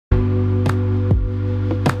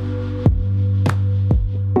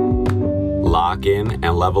Lock in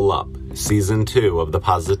and level up. Season 2 of the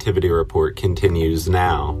Positivity Report continues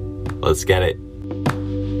now. Let's get it.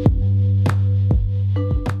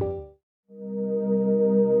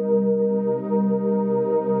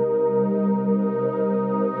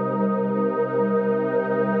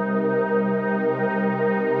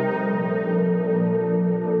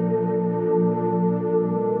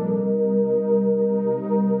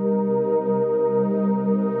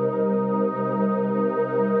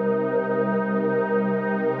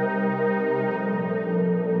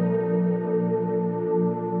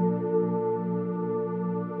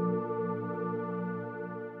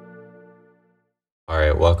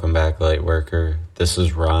 Alright, welcome back, Lightworker. This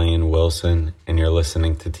is Ryan Wilson, and you're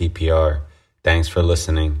listening to TPR. Thanks for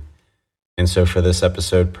listening. And so for this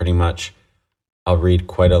episode, pretty much, I'll read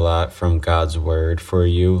quite a lot from God's Word for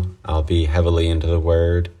you. I'll be heavily into the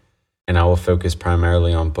Word, and I will focus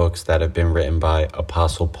primarily on books that have been written by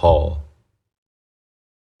Apostle Paul.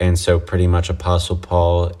 And so pretty much Apostle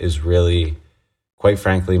Paul is really, quite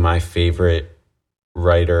frankly, my favorite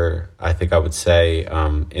writer, I think I would say,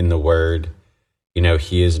 in the Word. You know,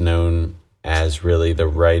 he is known as really the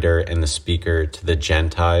writer and the speaker to the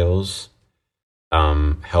Gentiles,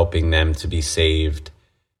 helping them to be saved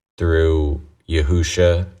through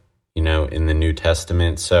Yahusha, you know, in the New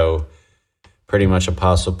Testament. So pretty much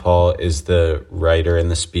Apostle Paul is the writer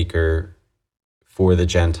and the speaker for the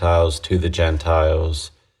Gentiles, to the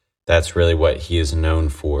Gentiles. That's really what he is known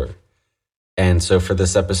for. And so for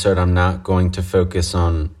this episode, I'm not going to focus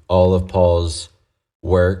on all of Paul's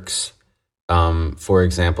works. For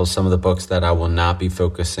example, some of the books that I will not be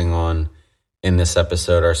focusing on in this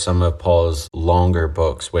episode are some of Paul's longer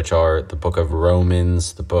books, which are the book of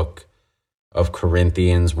Romans, the book of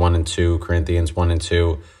Corinthians 1 and 2, Corinthians 1 and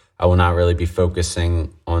 2. I will not really be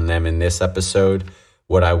focusing on them in this episode.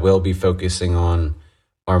 What I will be focusing on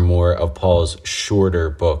are more of Paul's shorter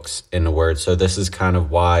books in the Word. So this is kind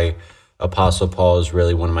of why Apostle Paul is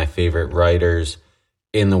really one of my favorite writers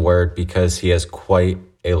in the Word, because he has quite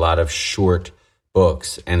a lot of short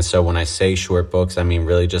books. And so when I say short books, I mean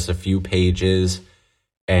really just a few pages.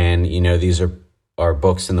 And, you know, these are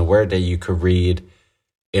books in the Word that you could read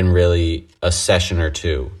in really a session or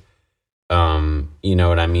two. You know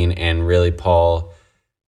what I mean? And really Paul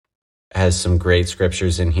has some great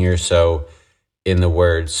scriptures in here. So in the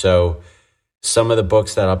Word. So some of the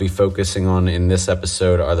books that I'll be focusing on in this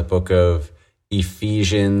episode are the book of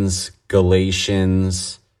Ephesians,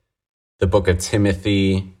 Galatians, the book of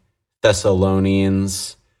Timothy,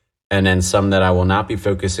 Thessalonians, and then some that I will not be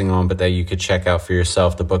focusing on, but that you could check out for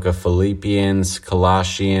yourself, the book of Philippians,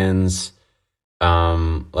 Colossians,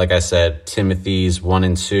 like I said, Timothy's 1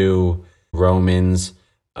 and 2, Romans,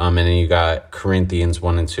 and then you got Corinthians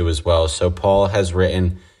 1 and 2 as well. So Paul has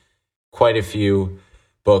written quite a few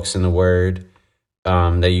books in the Word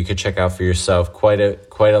that you could check out for yourself. Quite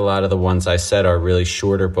a lot of the ones I said are really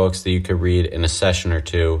shorter books that you could read in a session or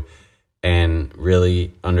two and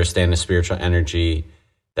really understand the spiritual energy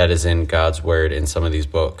that is in God's Word in some of these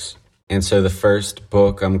books. And so the first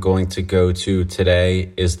book I'm going to go to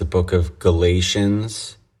today is the book of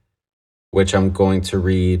Galatians, which I'm going to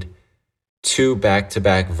read 2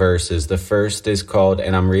 back-to-back verses. The first is called,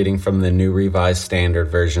 and I'm reading from the New Revised Standard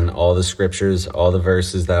Version. All the scriptures, all the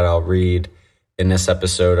verses that I'll read in this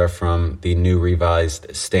episode are from the New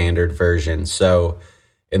Revised Standard Version. So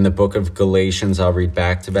in the book of Galatians, I'll read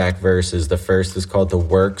back-to-back verses. The first is called the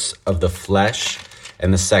works of the flesh,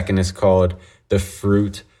 and the second is called the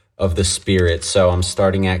fruit of the Spirit. So I'm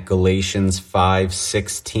starting at Galatians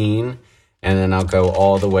 5:16, and then I'll go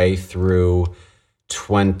all the way through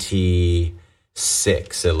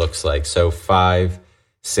 26, it looks like. So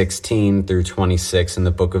 5:16 through 26 in the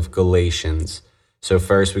book of Galatians. So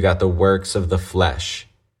first we got the works of the flesh.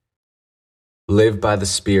 Live by the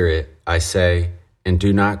Spirit, I say, and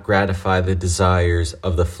do not gratify the desires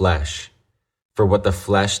of the flesh. For what the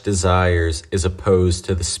flesh desires is opposed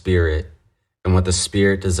to the Spirit, and what the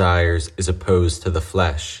Spirit desires is opposed to the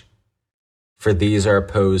flesh. For these are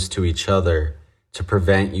opposed to each other, to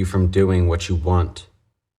prevent you from doing what you want.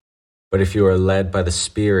 But if you are led by the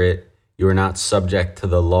Spirit, you are not subject to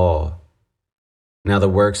the law. Now the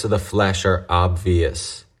works of the flesh are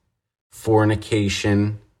obvious: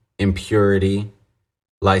 fornication, impurity,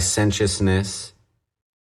 licentiousness,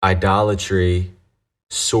 idolatry,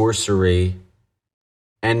 sorcery,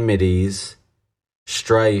 enmities,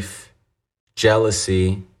 strife,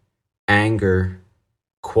 jealousy, anger,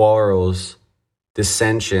 quarrels,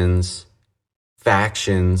 dissensions,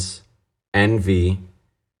 factions, envy,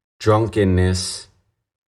 drunkenness,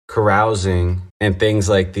 carousing, and things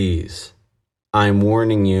like these. I am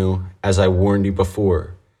warning you, as I warned you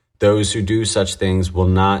before, those who do such things will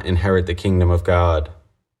not inherit the kingdom of God.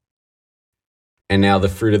 And now the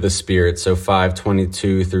fruit of the Spirit, so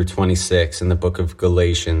 5:22 through 26 in the book of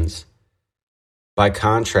Galatians. By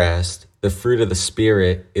contrast, the fruit of the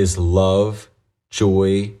Spirit is love,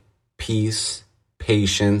 joy, peace,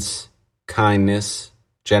 patience, kindness,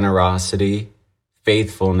 generosity,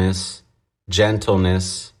 faithfulness,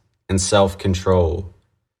 gentleness, and self-control.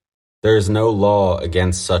 There is no law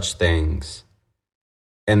against such things.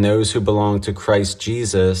 And those who belong to Christ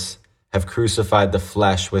Jesus have crucified the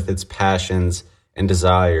flesh with its passions and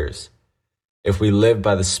desires. If we live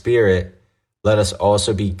by the Spirit, let us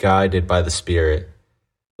also be guided by the Spirit.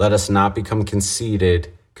 Let us not become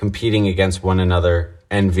conceited, competing against one another,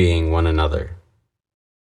 envying one another.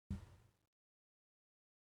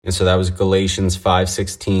 And so that was Galatians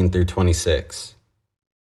 5:16 through 26.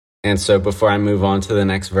 And so before I move on to the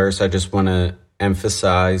next verse, I just want to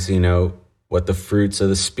emphasize, what the fruits of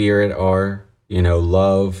the Spirit are,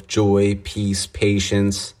 love, joy, peace,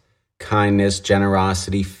 patience, kindness,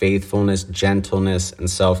 generosity, faithfulness, gentleness, and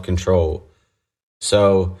self-control.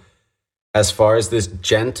 So as far as this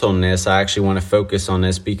gentleness, I actually want to focus on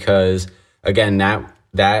this because, again,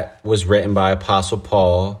 that was written by Apostle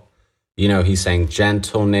Paul. He's saying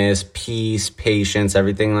gentleness, peace, patience,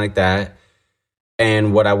 everything like that.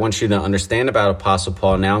 And what I want you to understand about Apostle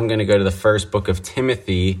Paul, now I'm going to go to the first book of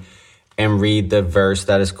Timothy and read the verse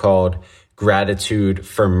that is called gratitude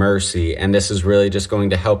for mercy. And this is really just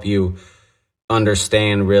going to help you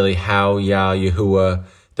understand really how Yahuwah,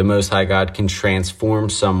 the Most High God, can transform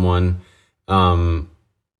someone. And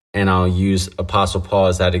I'll use Apostle Paul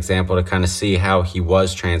as that example to kind of see how he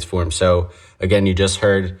was transformed. So again, you just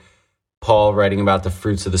heard Paul writing about the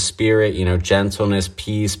fruits of the Spirit, gentleness,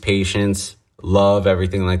 peace, patience, love,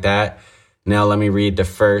 everything like that. Now let me read the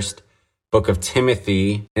first book of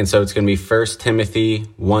Timothy. And so it's going to be 1 Timothy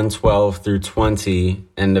 1:12 through 20.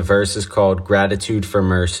 And the verse is called Gratitude for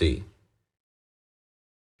Mercy.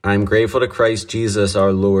 I am grateful to Christ Jesus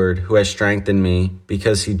our Lord, who has strengthened me,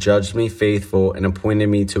 because he judged me faithful and appointed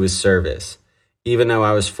me to his service, even though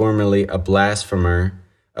I was formerly a blasphemer,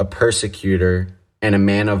 a persecutor, and a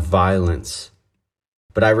man of violence.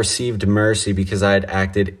 But I received mercy because I had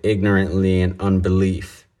acted ignorantly in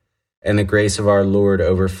unbelief, and the grace of our Lord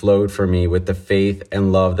overflowed for me with the faith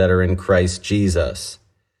and love that are in Christ Jesus.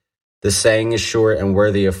 The saying is short and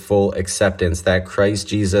worthy of full acceptance that Christ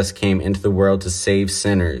Jesus came into the world to save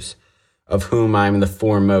sinners, of whom I am the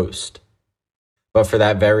foremost. But for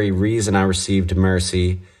that very reason I received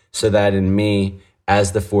mercy, so that in me,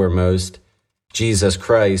 as the foremost, Jesus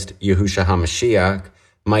Christ, Yahushua HaMashiach,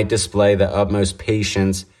 might display the utmost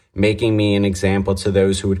patience, making me an example to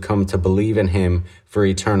those who would come to believe in him for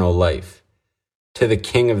eternal life. To the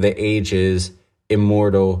King of the ages,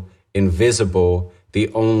 immortal, invisible, the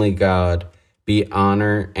only God, be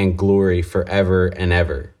honor and glory forever and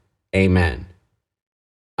ever. Amen.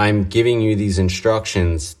 I'm giving you these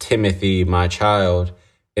instructions, Timothy, my child,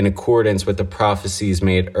 in accordance with the prophecies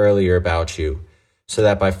made earlier about you, so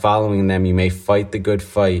that by following them you may fight the good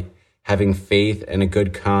fight, having faith and a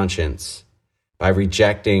good conscience. By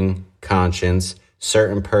rejecting conscience,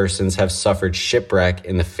 certain persons have suffered shipwreck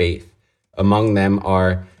in the faith. Among them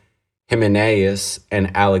are Hymenaeus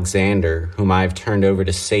and Alexander, whom I have turned over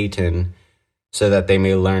to Satan, so that they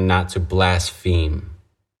may learn not to blaspheme.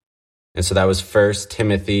 And so that was 1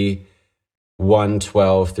 Timothy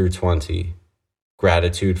 1:12 through 20.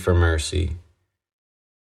 Gratitude for mercy.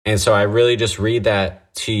 And so I really just read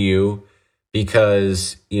that to you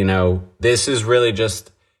because, this is really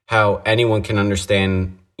just how anyone can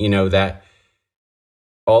understand, that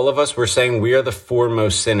all of us, we're saying we are the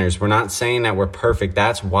foremost sinners. We're not saying that we're perfect.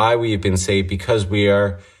 That's why we have been saved, because we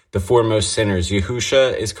are the foremost sinners.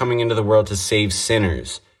 Yahushua is coming into the world to save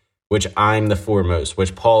sinners, which I'm the foremost,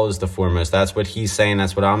 which Paul is the foremost. That's what he's saying.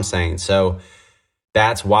 That's what I'm saying. So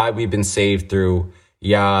that's why we've been saved through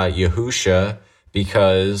Yahushua,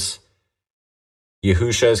 because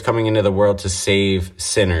Yahushua is coming into the world to save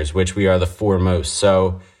sinners, which we are the foremost.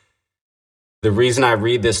 So the reason I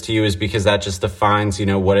read this to you is because that just defines,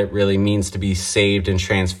 what it really means to be saved and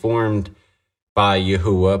transformed by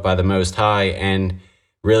Yahuwah, by the Most High. And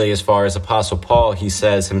really, as far as Apostle Paul, he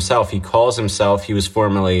says himself, he calls himself, he was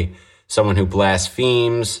formerly someone who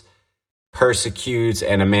blasphemes, persecutes,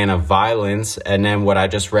 and a man of violence. And then what I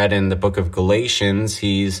just read in the book of Galatians,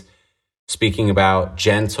 he's speaking about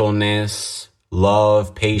gentleness,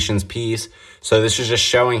 love, patience, peace. So this is just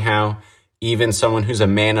showing how even someone who's a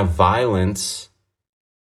man of violence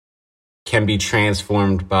can be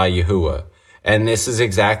transformed by Yahuwah. And this is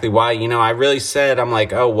exactly why, I really said, I'm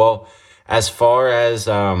like, oh, well, as far as,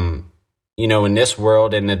 in this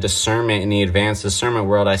world, in the discernment, in the advanced discernment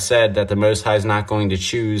world, I said that the Most High is not going to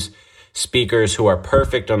choose speakers who are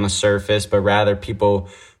perfect on the surface, but rather people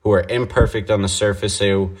who are imperfect on the surface,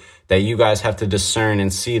 so that you guys have to discern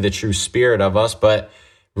and see the true spirit of us. But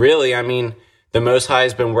really, the Most High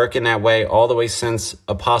has been working that way all the way since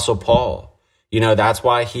Apostle Paul. That's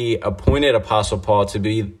why he appointed Apostle Paul to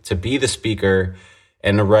be the speaker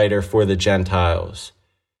and the writer for the Gentiles.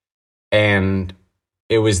 And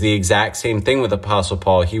it was the exact same thing with Apostle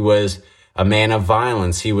Paul. He was a man of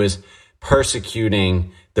violence. He was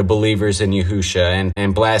persecuting the believers in Yahusha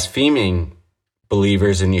and blaspheming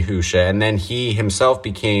believers in Yahusha. And then he himself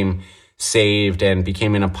became saved and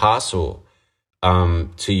became an apostle to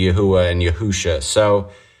Yahuwah and Yahusha. So,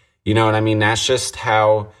 that's just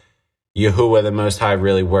how Yahuwah, the Most High,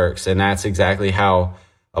 really works. And that's exactly how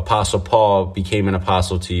Apostle Paul became an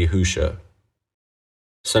apostle to Yahusha.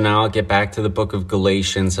 So now I'll get back to the book of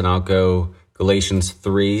Galatians, and I'll go Galatians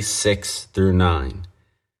 3:6-9.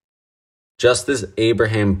 Just as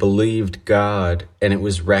Abraham believed God, and it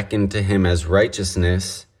was reckoned to him as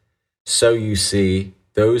righteousness, so you see,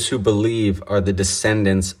 those who believe are the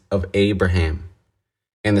descendants of Abraham.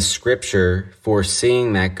 And the scripture,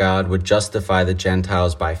 foreseeing that God would justify the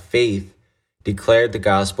Gentiles by faith, declared the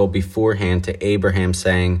gospel beforehand to Abraham,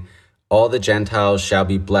 saying, all the Gentiles shall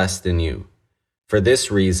be blessed in you. For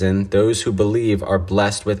this reason, those who believe are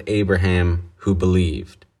blessed with Abraham who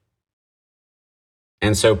believed.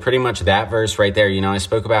 And so pretty much that verse right there, I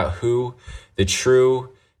spoke about who the true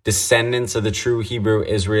descendants of the true Hebrew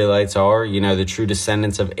Israelites are, the true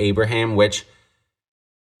descendants of Abraham, which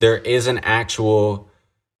there is an actual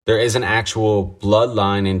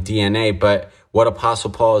bloodline in DNA. But what Apostle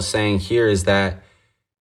Paul is saying here is that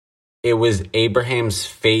it was Abraham's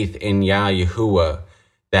faith in Yahuwah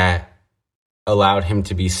that allowed him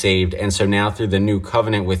to be saved. And so now through the new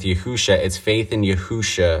covenant with Yahusha, it's faith in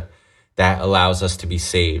Yahusha that allows us to be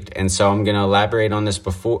saved. And so I'm going to elaborate on this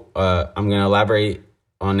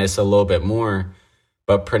a little bit more,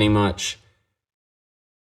 but pretty much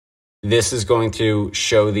this is going to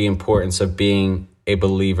show the importance of being a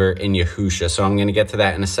believer in Yahusha. So I'm going to get to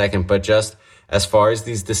that in a second, but just as far as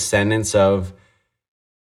these descendants of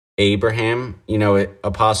Abraham,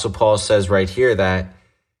 Apostle Paul says right here that,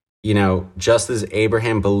 just as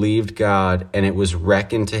Abraham believed God and it was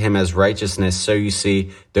reckoned to him as righteousness, so you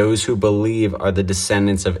see, those who believe are the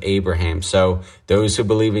descendants of Abraham. So those who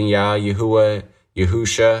believe in Yahuwah,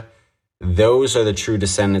 Yahusha, those are the true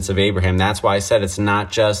descendants of Abraham. That's why I said it's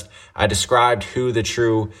not just, I described who the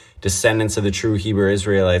true descendants of the true Hebrew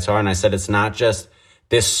Israelites are, and I said it's not just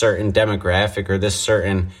this certain demographic or this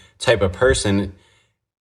certain type of person.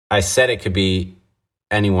 I said it could be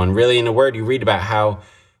anyone. Really, in the Word, you read about how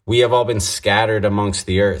we have all been scattered amongst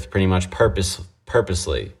the earth, pretty much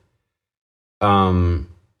purposely.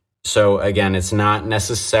 So again, it's not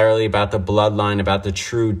necessarily about the bloodline, about the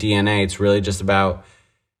true DNA. It's really just about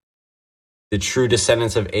the true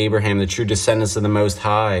descendants of Abraham, the true descendants of the Most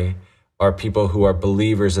High are people who are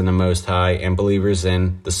believers in the Most High and believers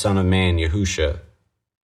in the Son of Man, Yahusha.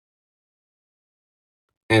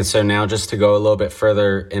 And so now just to go a little bit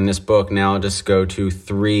further in this book, now I'll just go to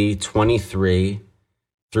 3:23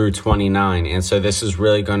 through 29. And so this is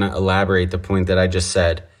really going to elaborate the point that I just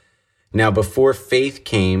said. Now, before faith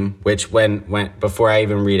came, which before I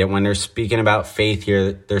even read it, when they're speaking about faith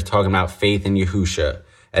here, they're talking about faith in Yahusha.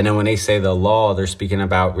 And then when they say the law, they're speaking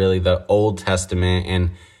about really the Old Testament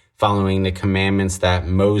and following the commandments that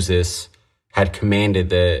Moses had commanded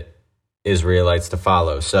the Israelites to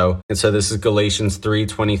follow. So this is Galatians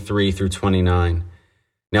 3:23 through 29.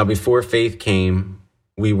 Now, before faith came,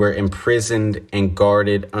 we were imprisoned and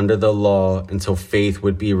guarded under the law until faith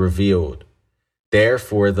would be revealed.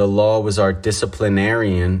 Therefore, the law was our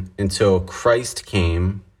disciplinarian until Christ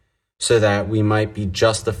came, so that we might be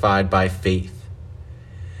justified by faith.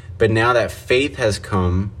 But now that faith has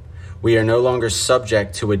come, we are no longer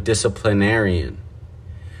subject to a disciplinarian.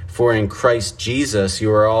 For in Christ Jesus,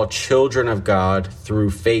 you are all children of God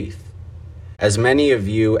through faith. As many of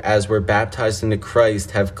you as were baptized into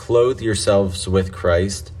Christ have clothed yourselves with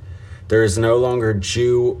Christ. There is no longer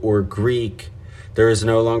Jew or Greek. There is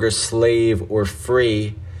no longer slave or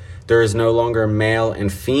free. There is no longer male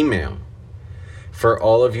and female. For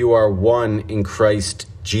all of you are one in Christ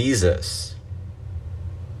Jesus.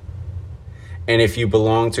 And if you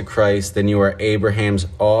belong to Christ, then you are Abraham's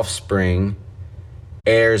offspring,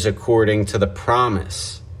 heirs according to the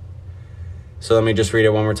promise. So let me just read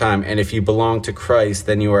it one more time. And if you belong to Christ,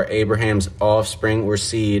 then you are Abraham's offspring or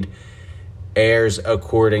seed, heirs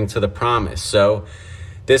according to the promise. So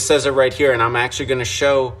this says it right here, and I'm actually going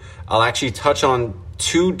to I'll actually touch on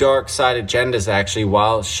two dark side agendas actually,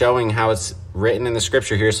 while showing how it's written in the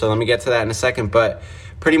scripture here. So let me get to that in a second. But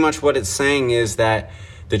pretty much what it's saying is that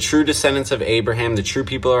the true descendants of Abraham, the true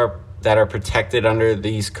people that are protected under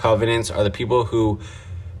these covenants, are the people who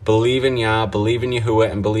believe in Yah, believe in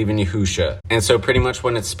Yahuwah, and believe in Yahusha. And so pretty much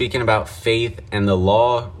when it's speaking about faith and the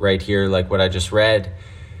law right here, like what I just read,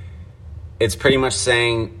 it's pretty much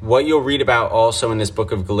saying what you'll read about also in this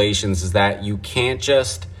book of Galatians is that you cannot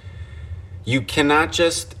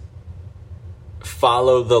just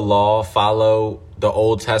follow the law, follow the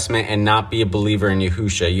Old Testament, and not be a believer in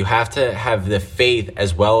Yahusha. You have to have the faith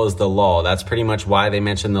as well as the law. That's pretty much why they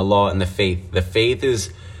mention the law and the faith. The faith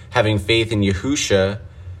is having faith in Yahusha,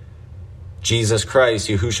 Jesus Christ,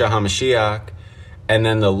 Yahushua HaMashiach, and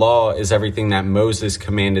then the law is everything that Moses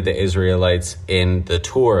commanded the Israelites in the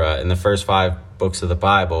Torah, in the first 5 books of the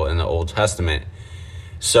Bible in the Old Testament.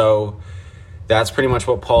 So that's pretty much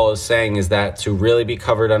what Paul is saying, is that to really be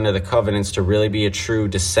covered under the covenants, to really be a true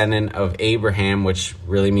descendant of Abraham, which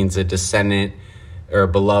really means a descendant or a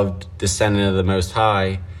beloved descendant of the Most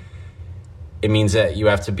High, it means that you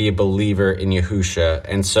have to be a believer in Yahusha.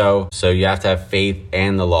 And so you have to have faith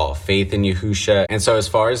and the law, faith in Yahusha. And so as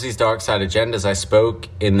far as these dark side agendas, I spoke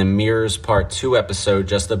in the Mirrors Part 2 episode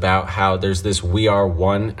just about how there's this we are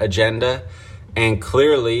one agenda. And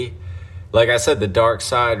clearly, like I said, the dark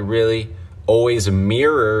side really always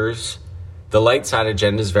mirrors the light side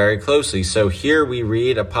agendas very closely. So here we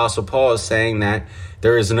read Apostle Paul is saying that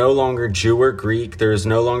there is no longer Jew or Greek. There is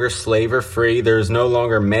no longer slave or free. There is no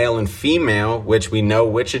longer male and female, which we know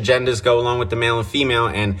which agendas go along with the male and female.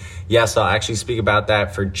 And yes, I'll actually speak about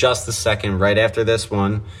that for just a second right after this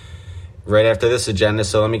one, right after this agenda.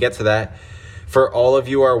 So let me get to that. For all of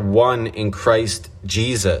you are one in Christ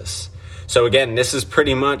Jesus. So again, this is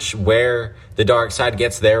pretty much where the dark side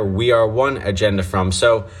gets their we are one agenda from.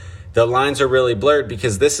 So the lines are really blurred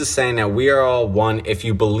because this is saying that we are all one if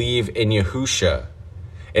you believe in Yahusha.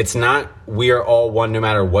 It's not we are all one no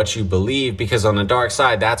matter what you believe, because on the dark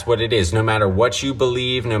side, that's what it is. No matter what you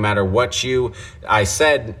believe, no matter what I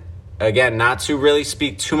said, again, not to really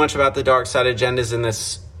speak too much about the dark side agendas in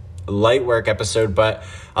this light work episode, but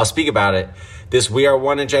I'll speak about it. This we are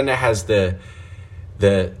one agenda has the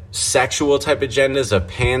sexual type agendas of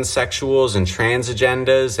pansexuals and trans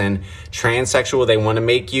agendas. And transsexual, they want to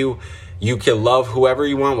make you can love whoever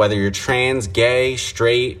you want, whether you're trans, gay,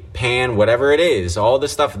 straight, pan, whatever it is. All the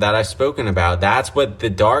stuff that I've spoken about, that's what the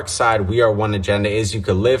dark side we are one agenda is. You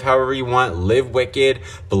can live however you want, live wicked,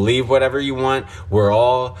 believe whatever you want. We're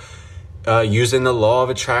all using the law of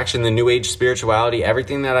attraction, the new age spirituality,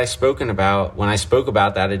 everything that I've spoken about when I spoke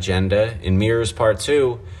about that agenda in Mirrors Part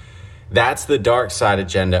 2. That's the dark side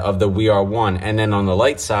agenda of the we are one. And then on the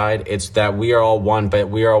light side, it's that we are all one, but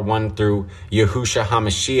we are all one through Yahushua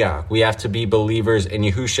HaMashiach. We have to be believers in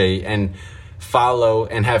Yahusha and follow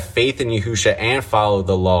and have faith in Yahusha and follow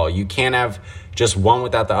the law. You can't have just one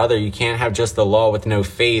without the other. You can't have just the law with no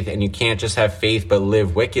faith, and you can't just have faith but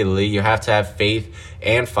live wickedly. You have to have faith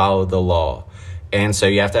and follow the law. And so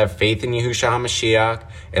you have to have faith in Yahushua HaMashiach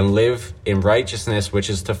and live in righteousness, which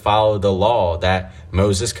is to follow the law that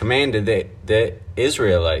Moses commanded the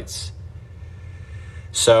Israelites.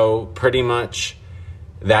 So pretty much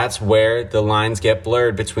that's where the lines get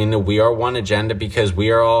blurred between the we are one agenda, because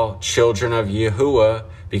we are all children of Yahuwah,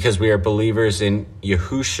 because we are believers in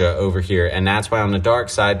Yahusha over here. And that's why on the dark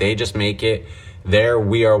side, they just make it their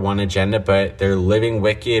we are one agenda, but they're living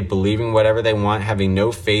wicked, believing whatever they want, having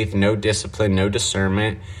no faith, no discipline, no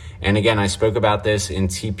discernment. And again, I spoke about this in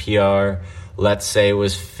TPR, let's say it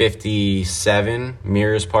was 57,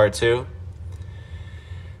 Mirrors Part 2.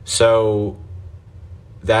 So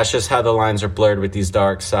that's just how the lines are blurred with these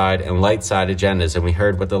dark side and light side agendas. And we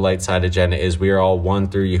heard what the light side agenda is. We are all one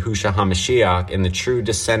through Yahushua HaMashiach, and the true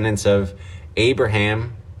descendants of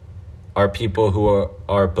Abraham are people who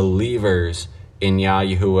are believers in Yah,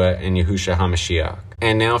 Yahuwah, and Yahushua HaMashiach.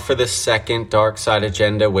 And now for the second dark side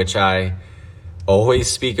agenda, which I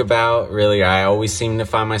always speak about. Really, I always seem to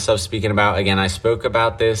find myself speaking about. Again, I spoke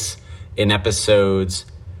about this in episodes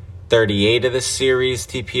 38 of this series,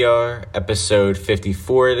 TPR, episode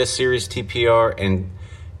 54 of this series, TPR, and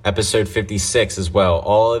episode 56 as well.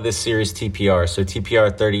 All of this series, TPR. So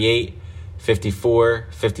TPR 38, 54,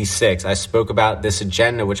 56. I spoke about this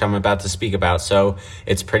agenda, which I'm about to speak about. So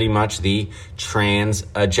it's pretty much the trans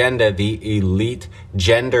agenda, the elite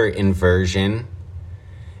gender inversion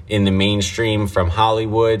in the mainstream, from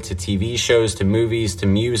Hollywood to TV shows to movies to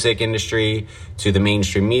music industry to the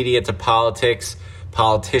mainstream media to politics.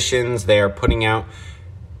 Politicians, they are putting out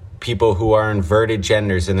people who are inverted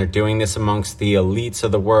genders, and they're doing this amongst the elites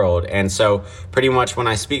of the world. And so pretty much when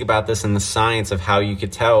I speak about this in the science of how you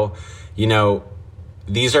could tell,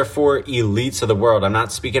 these are for elites of the world. I'm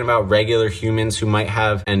not speaking about regular humans who might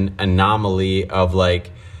have an anomaly of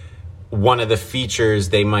like one of the features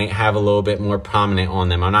they might have a little bit more prominent on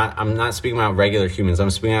them. I'm not speaking about regular humans. I'm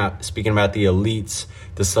speaking about the elites,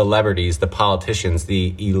 the celebrities, the politicians,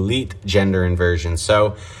 the elite gender inversion.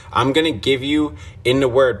 So I'm going to give you in the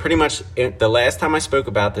word, pretty much the last time I spoke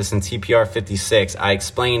about this in TPR 56, I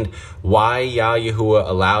explained why Yah Yahuwah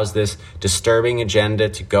allows this disturbing agenda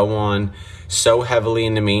to go on so heavily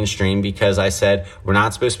in the mainstream, because I said we're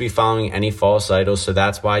not supposed to be following any false idols. So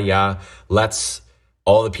that's why Yah lets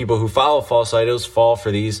all the people who follow false idols fall for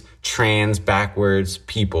these trans, backwards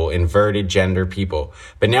people, inverted gender people.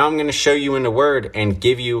 But now I'm going to show you in the word and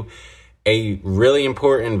give you a really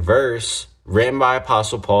important verse written by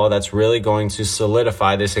Apostle Paul that's really going to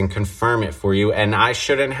solidify this and confirm it for you. And I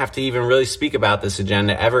shouldn't have to even really speak about this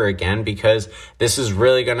agenda ever again, because this is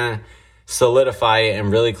really going to solidify it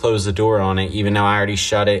and really close the door on it, even though I already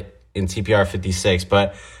shut it in TPR 56.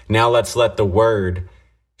 But now let's let the word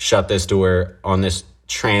shut this door on this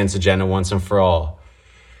trans agenda once and for all.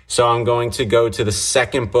 So I'm going to go to the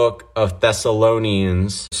second book of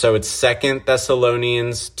Thessalonians. So it's 2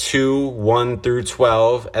 Thessalonians 2, 1 through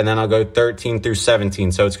 12, and then I'll go 13 through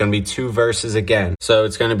 17. So it's going to be 2 verses again. So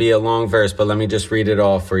it's going to be a long verse, but let me just read it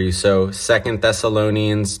all for you. So 2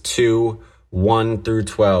 Thessalonians 2, 1 through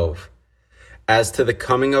 12. As to the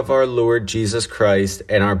coming of our Lord Jesus Christ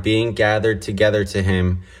and our being gathered together to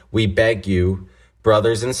him, we beg you,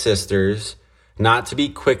 brothers and sisters, not to be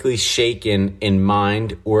quickly shaken in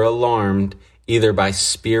mind or alarmed, either by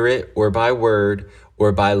spirit or by word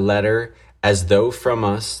or by letter, as though from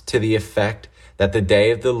us, to the effect that the day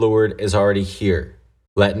of the Lord is already here.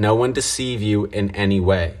 Let no one deceive you in any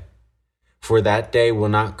way. For that day will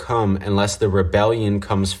not come unless the rebellion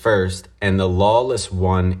comes first and the lawless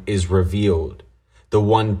one is revealed, the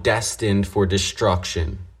one destined for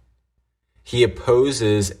destruction. He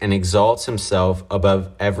opposes and exalts himself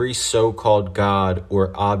above every so-called God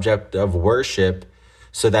or object of worship,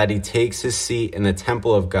 so that he takes his seat in the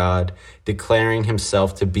temple of God, declaring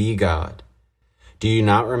himself to be God. Do you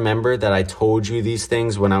not remember that I told you these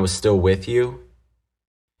things when I was still with you?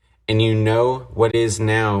 And you know what is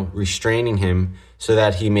now restraining him, so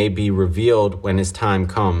that he may be revealed when his time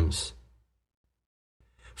comes.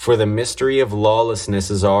 For the mystery of lawlessness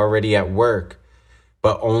is already at work,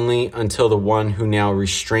 but only until the one who now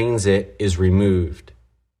restrains it is removed.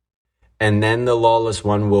 And then the lawless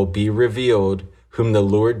one will be revealed, whom the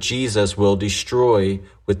Lord Jesus will destroy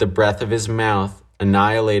with the breath of his mouth,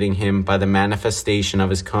 annihilating him by the manifestation of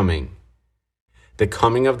his coming. The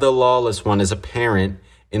coming of the lawless one is apparent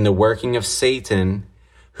in the working of Satan,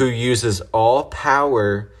 who uses all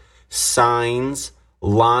power, signs,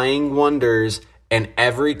 lying wonders, and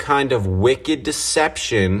every kind of wicked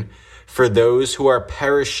deception for those who are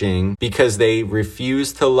perishing, because they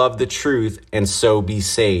refuse to love the truth and so be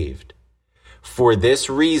saved. For this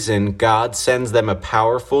reason, God sends them a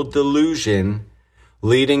powerful delusion,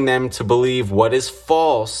 leading them to believe what is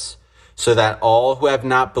false, so that all who have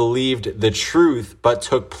not believed the truth but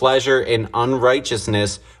took pleasure in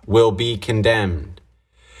unrighteousness will be condemned.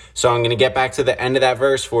 So I'm going to get back to the end of that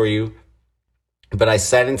verse for you. But I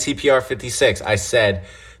said in TPR 56, I said,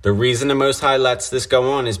 the reason the Most High lets this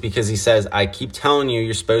go on is because he says, I keep telling you,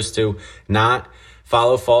 you're supposed to not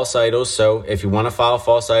follow false idols. So if you want to follow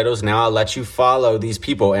false idols, now I'll let you follow these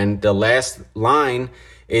people. And the last line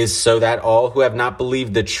is, so that all who have not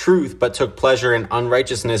believed the truth but took pleasure in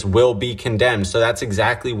unrighteousness will be condemned. So that's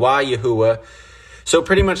exactly why Yahuwah. So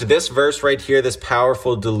pretty much this verse right here, this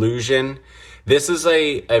powerful delusion, this is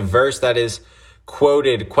a verse that is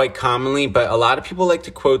quoted quite commonly, but a lot of people like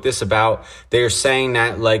to quote this about, they're saying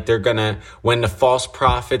that like they're gonna, when the false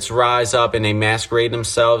prophets rise up and they masquerade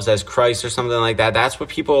themselves as Christ or something like that, that's what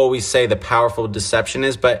people always say the powerful deception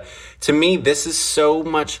is. But to me, this is so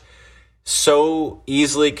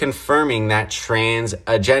easily confirming that trans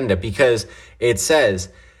agenda, because it says,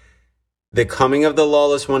 the coming of the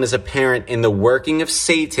lawless one is apparent in the working of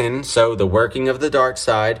Satan, so the working of the dark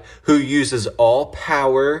side, who uses all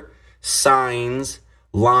power, signs,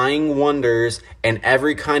 lying wonders, and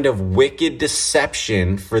every kind of wicked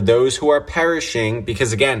deception for those who are perishing.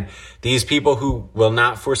 Because again, these people who will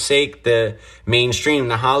not forsake the mainstream,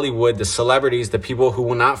 the Hollywood, the celebrities, the people who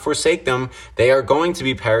will not forsake them, they are going to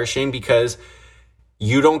be perishing, because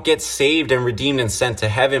you don't get saved and redeemed and sent to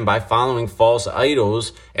heaven by following false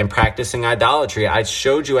idols and practicing idolatry. I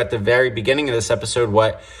showed you at the very beginning of this episode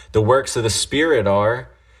what the works of the Spirit are.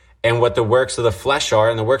 and what the works of the flesh are.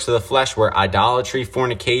 And the works of the flesh were idolatry,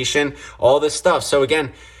 fornication, all this stuff. So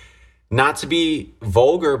again, not to be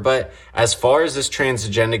vulgar, but as far as this trans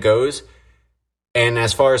agenda goes, and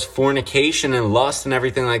as far as fornication and lust and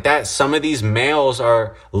everything like that, some of these males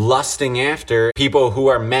are lusting after people who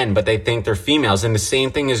are men, but they think they're females. And the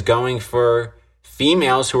same thing is going for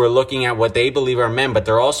females who are looking at what they believe are men, but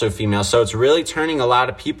they're also females. So it's really turning a lot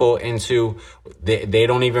of people into, they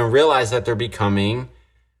don't even realize that they're becoming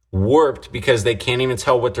warped because they can't even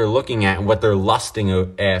tell what they're looking at and what they're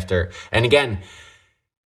lusting after. And again,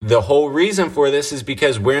 the whole reason for this is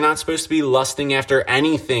because we're not supposed to be lusting after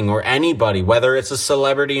anything or anybody, whether it's a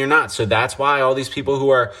celebrity or not. So that's why all these people who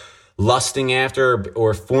are lusting after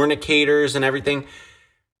or fornicators and everything,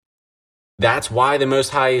 that's why the Most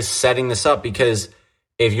High is setting this up, because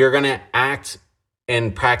if you're going to act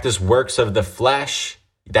and practice works of the flesh,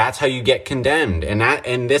 that's how you get condemned.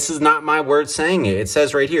 And this is not my word saying it. It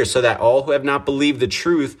says right here, so that all who have not believed the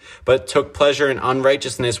truth but took pleasure in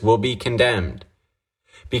unrighteousness will be condemned.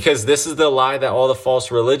 Because this is the lie that all the false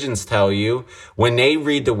religions tell you. When they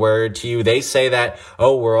read the word to you, they say that,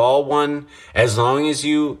 oh, we're all one. As long as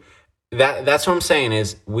you, that's what I'm saying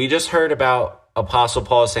is, we just heard about Apostle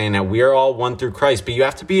Paul saying that we are all one through Christ, but you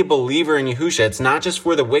have to be a believer in Yahushua. It's not just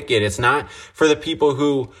for the wicked. It's not for the people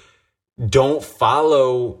who don't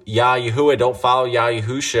follow Yah Yahuwah, don't follow Yah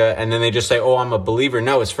Yahusha, and then they just say, oh, I'm a believer.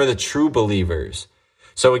 No, it's for the true believers.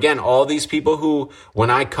 So again, all these people who, when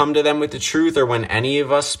I come to them with the truth, or when any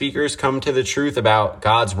of us speakers come to the truth about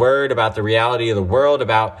God's word, about the reality of the world,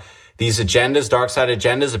 about these agendas, dark side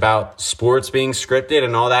agendas, about sports being scripted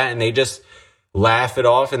and all that, and they just laugh it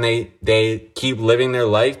off and they keep living their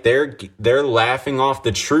life, they're laughing off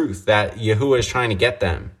the truth that Yahuwah is trying to get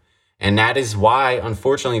them. And that is why,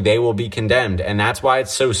 unfortunately, they will be condemned. And that's why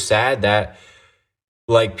it's so sad that,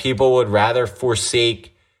 like, people would rather forsake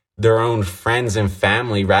their own friends and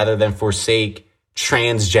family rather than forsake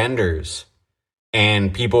transgenders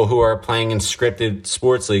and people who are playing in scripted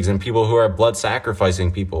sports leagues and people who are blood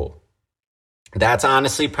sacrificing people. That's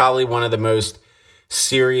honestly probably one of the most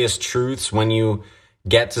serious truths when you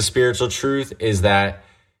get to spiritual truth, is that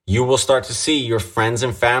you will start to see your friends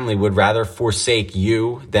and family would rather forsake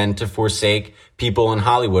you than to forsake people in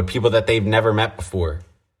Hollywood, people that they've never met before.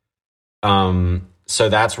 So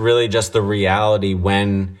that's really just the reality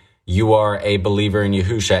when you are a believer in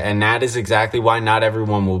Yahusha. And that is exactly why not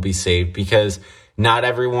everyone will be saved, because not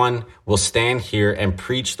everyone will stand here and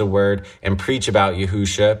preach the word and preach about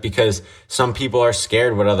Yahusha, because some people are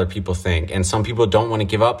scared what other people think. And some people don't want to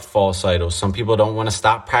give up false idols. Some people don't want to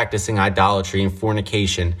stop practicing idolatry and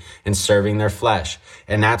fornication and serving their flesh.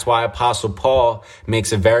 And that's why Apostle Paul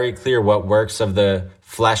makes it very clear what works of the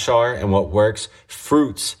flesh are and what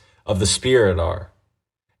fruits of the Spirit are.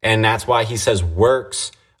 And that's why he says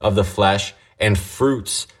works of the flesh and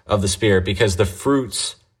fruits of the Spirit, because the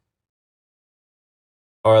fruits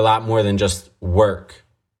are a lot more than just work,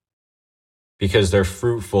 because they're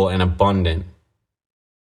fruitful and abundant,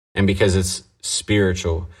 and because it's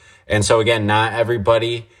spiritual. And so again, not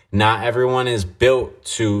everyone is built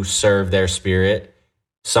to serve their spirit.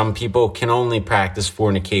 Some people can only practice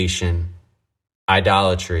fornication,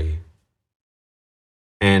 idolatry.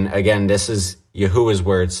 And again, this is Yahuwah's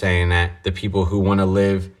word saying that the people who want to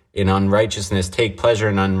live in unrighteousness, take pleasure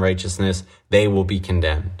in unrighteousness, they will be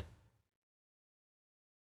condemned.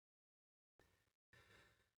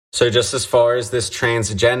 So just as far as this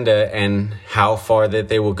trans agenda and how far that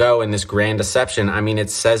they will go in this grand deception, I mean, it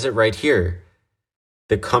says it right here.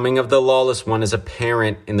 The coming of the lawless one is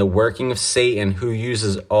apparent in the working of Satan, who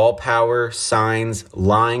uses all power, signs,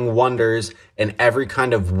 lying wonders, and every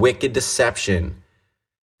kind of wicked deception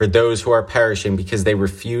for those who are perishing, because they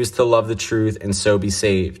refuse to love the truth and so be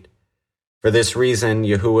saved. For this reason,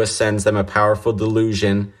 Yahuwah sends them a powerful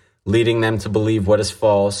delusion, leading them to believe what is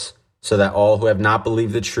false, so that all who have not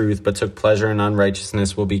believed the truth but took pleasure in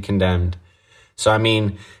unrighteousness will be condemned. So, I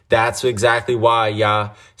mean, that's exactly why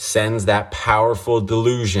Yah sends that powerful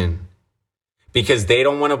delusion, because they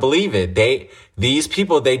don't want to believe it. These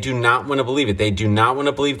people, they do not want to believe it. They do not want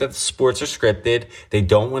to believe that the sports are scripted. They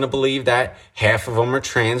don't want to believe that half of them are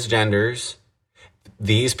transgenders.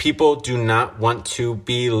 These people do not want to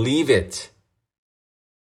believe it.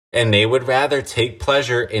 And they would rather take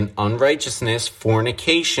pleasure in unrighteousness,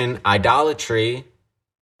 fornication, idolatry,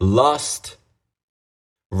 lust,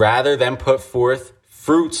 rather than put forth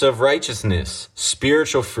fruits of righteousness,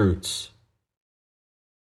 spiritual fruits.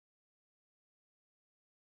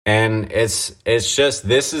 And it's just,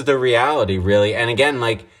 this is the reality, really. And again,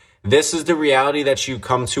 like, this is the reality that you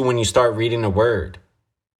come to when you start reading the word.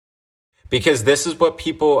 Because this is what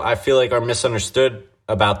people, I feel like, are misunderstood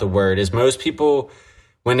about the word is most people,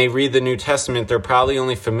 when they read the New Testament, they're probably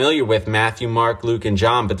only familiar with Matthew, Mark, Luke, and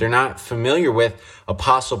John, but they're not familiar with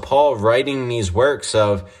Apostle Paul writing these works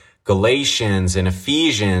of Galatians and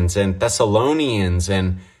Ephesians and Thessalonians.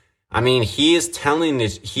 And I mean, he is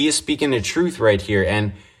speaking the truth right here.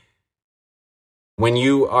 And when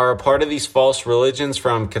you are a part of these false religions,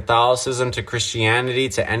 from Catholicism to Christianity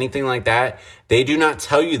to anything like that, they do not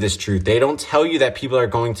tell you this truth. They don't tell you that people are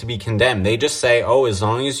going to be condemned. They just say, oh, as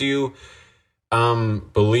long as you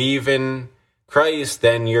believe in Christ,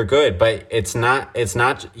 then you're good. But it's not,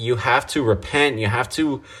 you have to repent. You have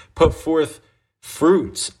to put forth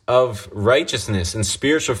fruits of righteousness and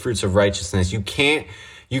spiritual fruits of righteousness. You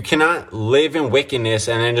cannot live in wickedness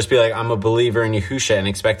and then just be like, I'm a believer in Yahushua and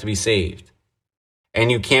expect to be saved. And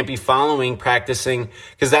you can't be practicing,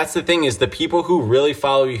 because that's the thing, is the people who really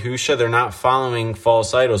follow Yahushua, they're not following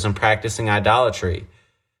false idols and practicing idolatry.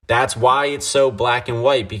 That's why it's so black and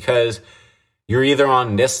white, because you're either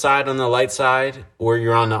on this side, on the light side, or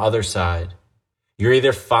you're on the other side. You're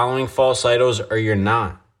either following false idols or you're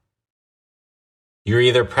not. You're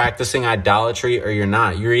either practicing idolatry or you're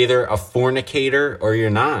not. You're either a fornicator or you're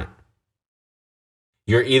not.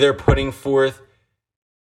 You're either putting forth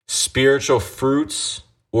spiritual fruits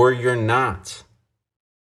or you're not.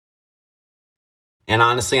 And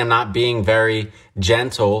honestly, I'm not being very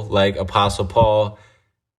gentle like Apostle Paul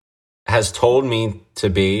has told me to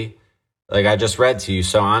be, like I just read to you.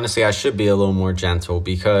 So honestly, I should be a little more gentle,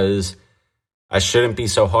 because I shouldn't be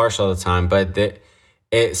so harsh all the time. But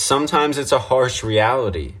sometimes it's a harsh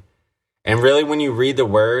reality. And really, when you read the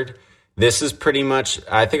word, this is pretty much,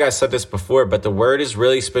 I think I said this before, but the word is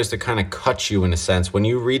really supposed to kind of cut you in a sense. When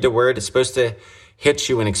you read the word, it's supposed to hit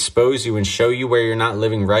you and expose you and show you where you're not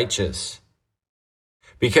living righteous.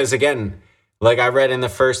 Because again, like I read in the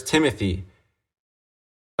 1 Timothy,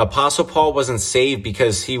 Apostle Paul wasn't saved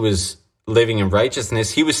because he was living in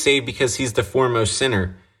righteousness. He was saved because he's the foremost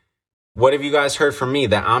sinner. What have you guys heard from me?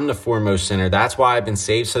 That I'm the foremost sinner. That's why I've been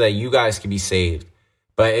saved, so that you guys could be saved.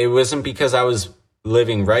 But it wasn't because I was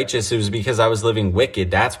living righteous. It was because I was living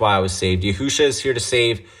wicked. That's why I was saved. Yahushua is here to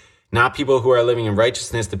save not people who are living in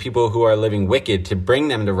righteousness, the people who are living wicked, to bring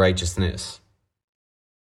them to righteousness.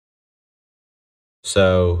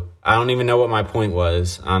 So I don't even know what my point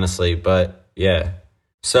was, honestly, but yeah.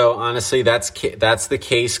 So honestly, that's the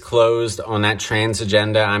case closed on that trans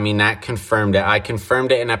agenda. I mean, that confirmed it. I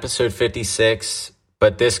confirmed it in episode 56,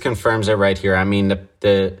 but this confirms it right here. I mean,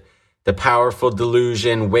 the powerful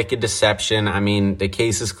delusion, wicked deception, I mean, the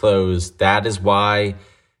case is closed. That is why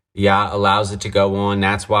Yah allows it to go on.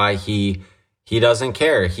 That's why he doesn't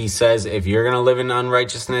care. He says, if you're going to live in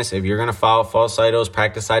unrighteousness, if you're going to follow false idols,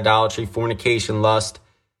 practice idolatry, fornication, lust,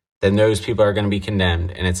 then those people are going to be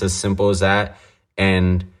condemned. And it's as simple as that.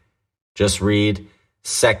 And just read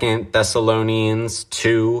 2 Thessalonians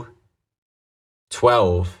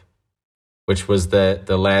 2:12, which was the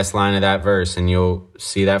last line of that verse, and you'll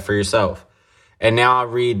see that for yourself. And now I'll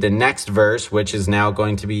read the next verse, which is now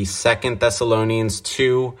going to be 2 Thessalonians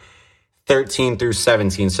 2:13 through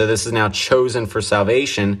 17. So this is now chosen for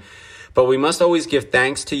salvation. But we must always give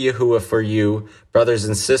thanks to Yahuwah for you, brothers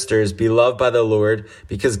and sisters, beloved by the Lord,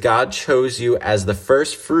 because God chose you as the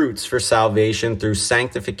first fruits for salvation through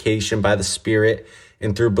sanctification by the Spirit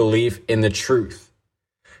and through belief in the truth.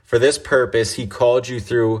 For this purpose, he called you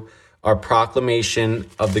through our proclamation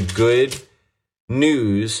of the good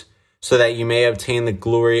news, so that you may obtain the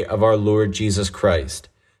glory of our Lord Jesus Christ.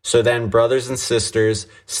 So then, brothers and sisters,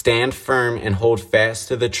 stand firm and hold fast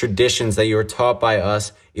to the traditions that you are taught by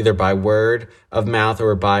us, either by word of mouth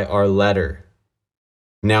or by our letter.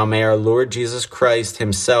 Now may our Lord Jesus Christ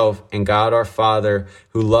himself and God our Father,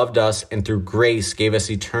 who loved us and through grace gave us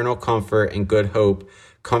eternal comfort and good hope,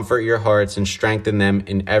 comfort your hearts and strengthen them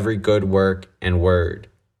in every good work and word.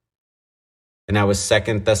 And that was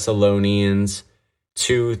 2 Thessalonians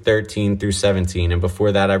 2:13 through 17. And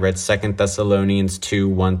before that, I read 2 Thessalonians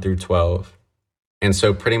 2:1 through 12. And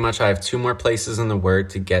so pretty much I have two more places in the word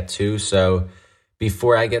to get to. So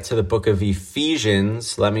before I get to the book of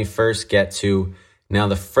Ephesians, let me first get to now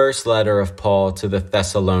the first letter of Paul to the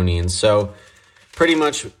Thessalonians. So pretty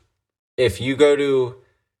much if you go to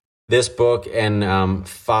this book in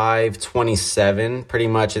 5:27, pretty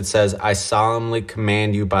much it says, I solemnly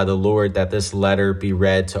command you by the Lord that this letter be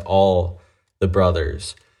read to all the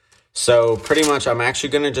brothers. So pretty much I'm actually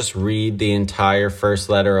going to just read the entire first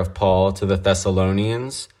letter of Paul to the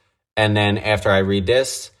Thessalonians. And then after I read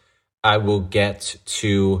this, I will get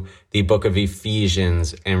to the book of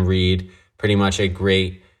Ephesians and read pretty much a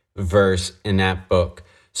great verse in that book.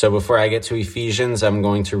 So before I get to Ephesians, I'm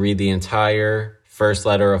going to read the entire First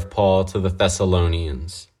letter of Paul to the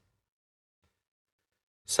Thessalonians.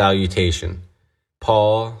 Salutation.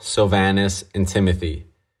 Paul, Silvanus, and Timothy,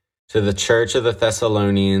 to the church of the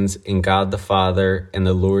Thessalonians in God the Father and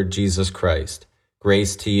the Lord Jesus Christ,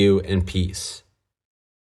 grace to you and peace.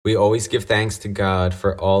 We always give thanks to God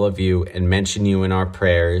for all of you and mention you in our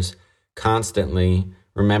prayers, constantly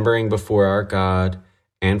remembering before our God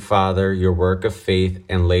and Father your work of faith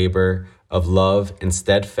and labor, of love and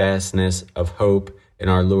steadfastness, of hope in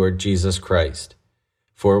our Lord Jesus Christ.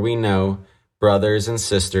 For we know, brothers and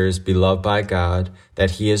sisters, beloved by God,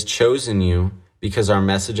 that He has chosen you, because our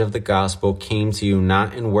message of the gospel came to you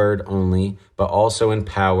not in word only, but also in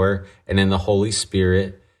power and in the Holy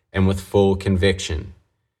Spirit and with full conviction.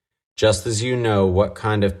 Just as you know what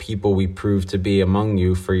kind of people we proved to be among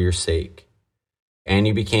you for your sake. And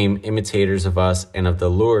you became imitators of us and of the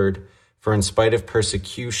Lord, for in spite of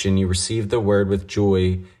persecution you received the word with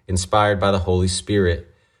joy, inspired by the Holy Spirit,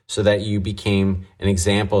 so that you became an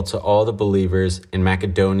example to all the believers in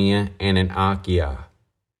Macedonia and in Achaia.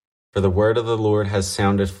 For the word of the Lord has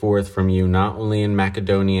sounded forth from you not only in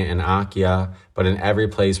Macedonia and Achaia, but in every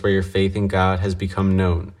place where your faith in God has become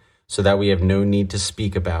known, so that we have no need to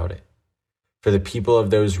speak about it. For the people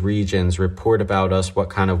of those regions report about us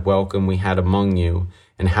what kind of welcome we had among you,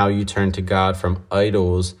 and how you turned to God from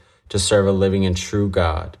idols to serve a living and true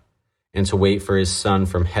God, and to wait for His Son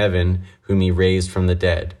from heaven, whom He raised from the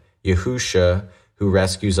dead, Yahushua, who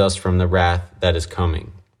rescues us from the wrath that is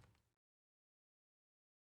coming.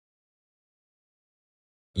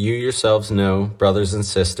 You yourselves know, brothers and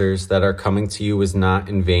sisters, that our coming to you was not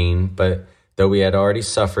in vain, but though we had already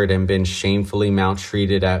suffered and been shamefully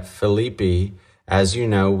maltreated at Philippi, as you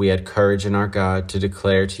know, we had courage in our God to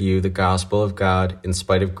declare to you the gospel of God in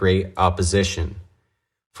spite of great opposition.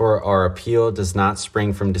 For our appeal does not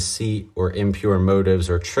spring from deceit or impure motives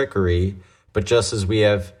or trickery, but just as we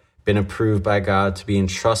have been approved by God to be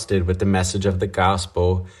entrusted with the message of the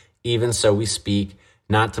gospel, even so we speak,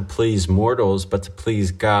 not to please mortals, but to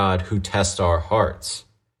please God who tests our hearts.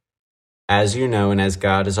 As you know, and as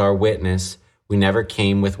God is our witness, we never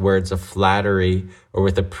came with words of flattery or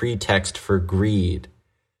with a pretext for greed,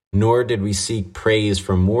 nor did we seek praise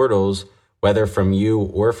from mortals, whether from you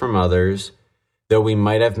or from others, though we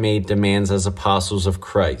might have made demands as apostles of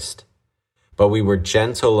Christ. But we were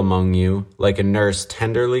gentle among you, like a nurse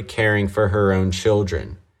tenderly caring for her own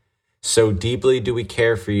children. So deeply do we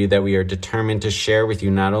care for you that we are determined to share with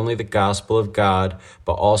you not only the gospel of God,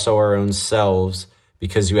 but also our own selves,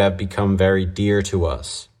 because you have become very dear to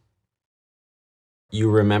us.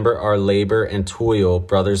 You remember our labor and toil,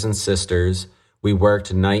 brothers and sisters. We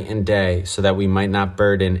worked night and day so that we might not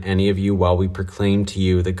burden any of you while we proclaim to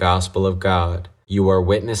you the gospel of God. You are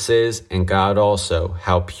witnesses, and God also,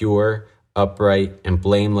 how pure, upright, and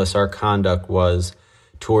blameless our conduct was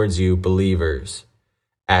towards you believers.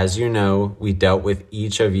 As you know, we dealt with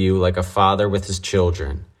each of you like a father with his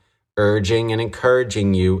children, urging and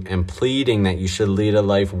encouraging you and pleading that you should lead a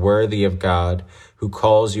life worthy of God, who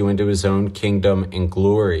calls you into His own kingdom and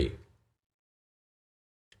glory.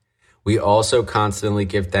 We also constantly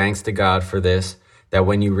give thanks to God for this, that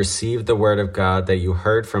when you received the word of God that you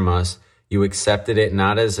heard from us, you accepted it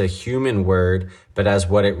not as a human word, but as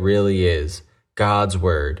what it really is, God's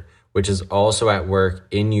word, which is also at work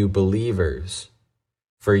in you believers.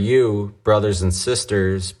 For you, brothers and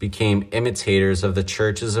sisters, became imitators of the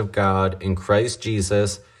churches of God in Christ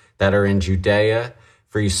Jesus that are in Judea,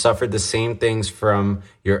 for you suffered the same things from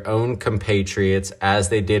your own compatriots as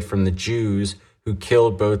they did from the Jews, who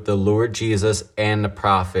killed both the Lord Jesus and the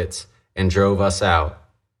prophets and drove us out.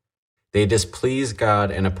 They displease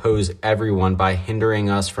God and oppose everyone by hindering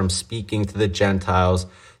us from speaking to the Gentiles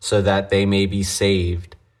so that they may be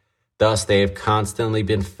saved. Thus they have constantly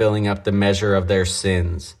been filling up the measure of their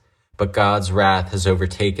sins, but God's wrath has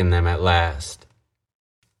overtaken them at last.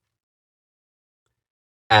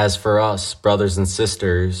 As for us, brothers and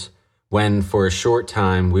sisters, when for a short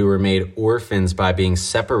time we were made orphans by being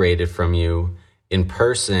separated from you, in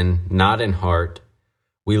person, not in heart,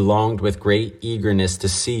 we longed with great eagerness to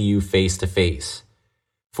see you face to face.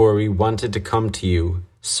 For we wanted to come to you,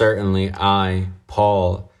 certainly I,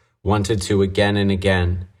 Paul, wanted to again and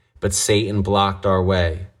again, but Satan blocked our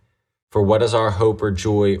way. For what is our hope or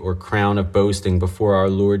joy or crown of boasting before our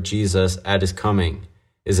Lord Jesus at His coming?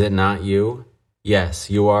 Is it not you?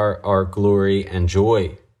 Yes, you are our glory and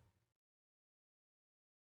joy.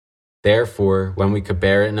 Therefore, when we could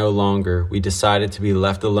bear it no longer, we decided to be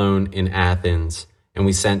left alone in Athens, and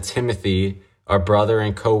we sent Timothy, our brother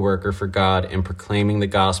and co-worker for God in proclaiming the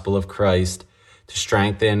gospel of Christ, to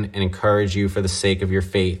strengthen and encourage you for the sake of your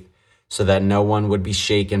faith, so that no one would be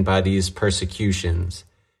shaken by these persecutions.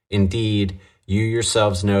 Indeed, you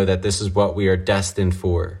yourselves know that this is what we are destined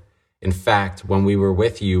for. In fact, when we were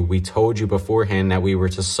with you, we told you beforehand that we were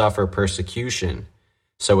to suffer persecution.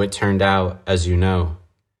 So it turned out, as you know.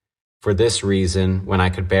 For this reason, when I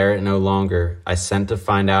could bear it no longer, I sent to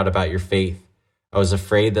find out about your faith. I was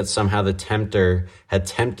afraid that somehow the tempter had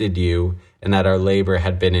tempted you and that our labor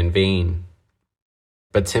had been in vain.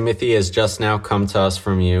 But Timothy has just now come to us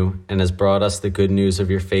from you and has brought us the good news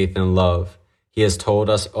of your faith and love. He has told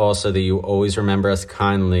us also that you always remember us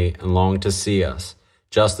kindly and long to see us,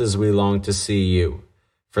 just as we long to see you.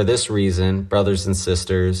 For this reason, brothers and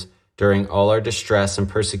sisters, during all our distress and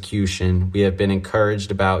persecution, we have been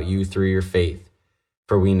encouraged about you through your faith.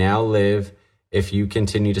 For we now live if you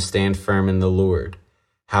continue to stand firm in the Lord.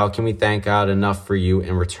 How can we thank God enough for you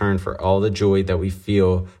in return for all the joy that we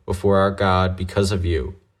feel before our God because of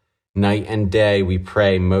you? Night and day we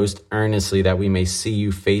pray most earnestly that we may see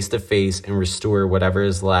you face to face and restore whatever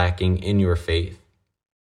is lacking in your faith.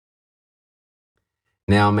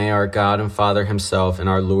 Now may our God and Father himself and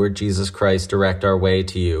our Lord Jesus Christ direct our way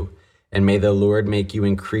to you, and may the Lord make you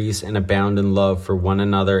increase and abound in love for one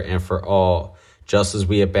another and for all, just as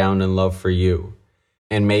we abound in love for you.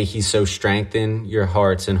 And may he so strengthen your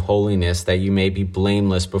hearts in holiness that you may be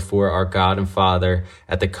blameless before our God and Father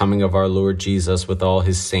at the coming of our Lord Jesus with all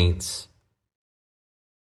his saints.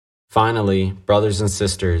 Finally, brothers and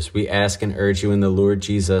sisters, we ask and urge you in the Lord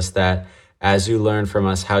Jesus that, as you learn from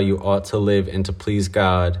us how you ought to live and to please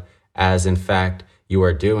God, as in fact you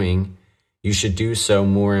are doing, you should do so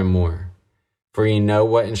more and more. For you know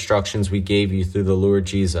what instructions we gave you through the Lord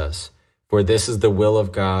Jesus. For this is the will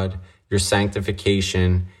of God, your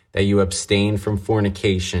sanctification, that you abstain from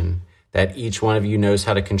fornication, that each one of you knows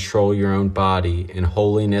how to control your own body in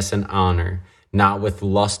holiness and honor, not with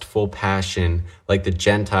lustful passion like the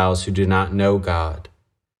Gentiles who do not know God,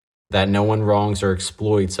 that no one wrongs or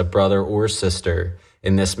exploits a brother or sister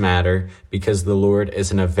in this matter, because the Lord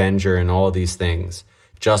is an avenger in all these things,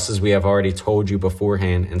 just as we have already told you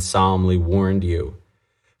beforehand and solemnly warned you.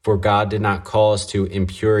 For God did not call us to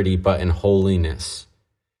impurity but in holiness.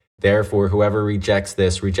 Therefore, whoever rejects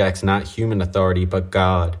this rejects not human authority, but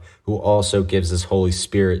God, who also gives his Holy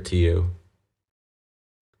Spirit to you.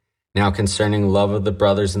 Now, concerning love of the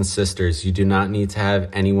brothers and sisters, you do not need to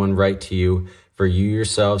have anyone write to you, for you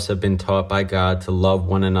yourselves have been taught by God to love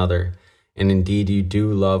one another, and indeed you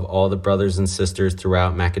do love all the brothers and sisters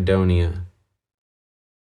throughout Macedonia.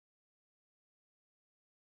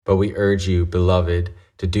 But we urge you, beloved,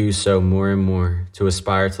 to do so more and more, to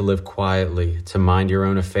aspire to live quietly, to mind your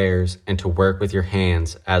own affairs, and to work with your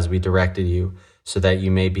hands as we directed you, so that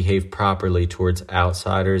you may behave properly towards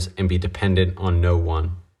outsiders and be dependent on no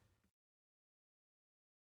one.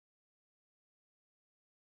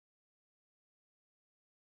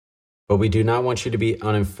 But we do not want you to be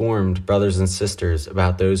uninformed, brothers and sisters,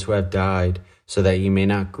 about those who have died, so that you may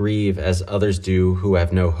not grieve as others do who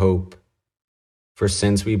have no hope. For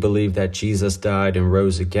since we believe that Jesus died and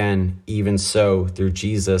rose again, even so, through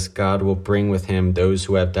Jesus, God will bring with him those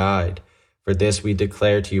who have died. For this we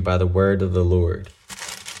declare to you by the word of the Lord,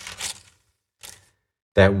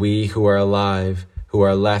 that we who are alive, who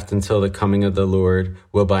are left until the coming of the Lord,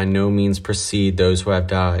 will by no means precede those who have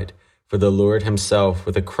died. For the Lord himself,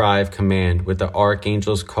 with a cry of command, with the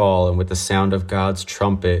archangel's call, and with the sound of God's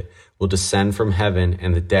trumpet, will descend from heaven,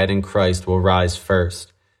 and the dead in Christ will rise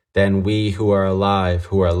first. Then we who are alive,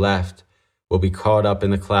 who are left, will be caught up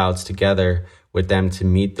in the clouds together with them to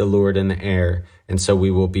meet the Lord in the air, and so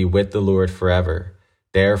we will be with the Lord forever.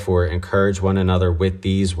 Therefore, encourage one another with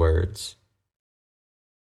these words.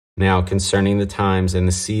 Now, concerning the times and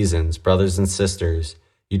the seasons, brothers and sisters,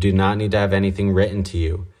 you do not need to have anything written to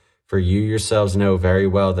you, for you yourselves know very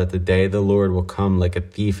well that the day of the Lord will come like a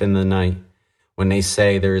thief in the night. When they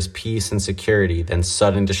say there is peace and security, then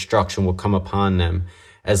sudden destruction will come upon them,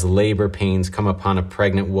 as labor pains come upon a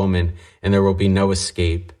pregnant woman, and there will be no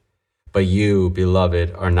escape. But you,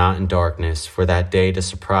 beloved, are not in darkness, for that day to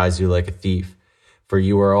surprise you like a thief. For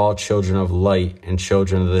you are all children of light and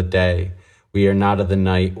children of the day. We are not of the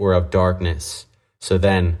night or of darkness. So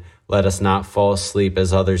then, let us not fall asleep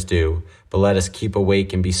as others do, but let us keep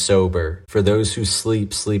awake and be sober. For those who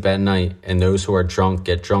sleep, sleep at night, and those who are drunk,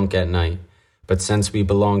 get drunk at night. But since we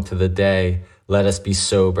belong to the day, let us be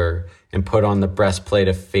sober, and put on the breastplate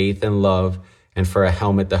of faith and love, and for a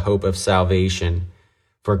helmet the hope of salvation.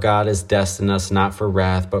 For God has destined us not for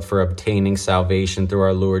wrath, but for obtaining salvation through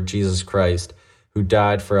our Lord Jesus Christ, who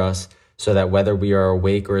died for us, so that whether we are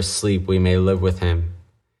awake or asleep, we may live with him.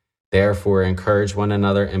 Therefore, encourage one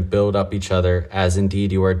another and build up each other, as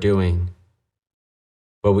indeed you are doing.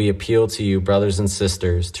 But we appeal to you, brothers and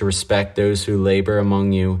sisters, to respect those who labor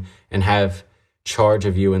among you and have charge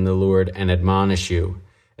of you in the Lord and admonish you.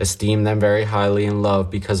 Esteem them very highly in love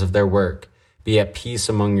because of their work. Be at peace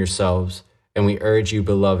among yourselves. And we urge you,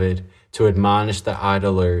 beloved, to admonish the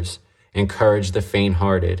idlers, encourage the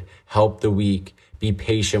faint-hearted, help the weak, be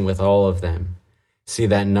patient with all of them. See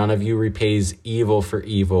that none of you repays evil for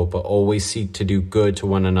evil, but always seek to do good to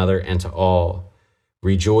one another and to all.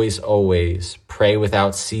 Rejoice always, pray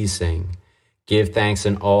without ceasing, give thanks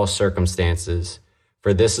in all circumstances,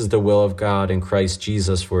 for this is the will of God in Christ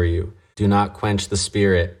Jesus for you. Do not quench the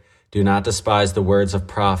spirit, do not despise the words of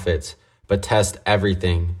prophets, but test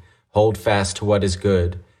everything. Hold fast to what is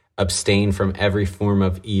good, abstain from every form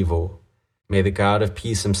of evil. May the God of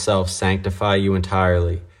peace himself sanctify you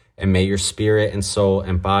entirely, and may your spirit and soul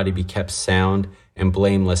and body be kept sound and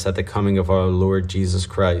blameless at the coming of our Lord Jesus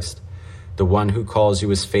Christ. The one who calls you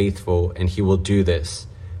is faithful, and he will do this.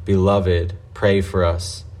 Beloved, pray for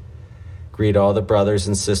us. Greet all the brothers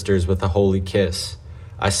and sisters with a holy kiss.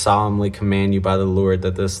 I solemnly command you by the Lord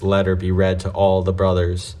that this letter be read to all the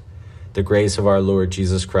brothers. The grace of our Lord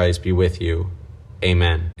Jesus Christ be with you.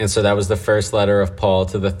 Amen. And so that was the first letter of Paul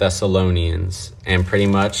to the Thessalonians. And pretty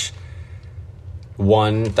much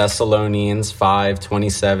 1 Thessalonians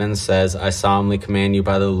 5:27 says, I solemnly command you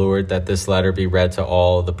by the Lord that this letter be read to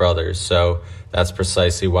all the brothers. So that's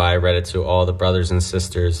precisely why I read it to all the brothers and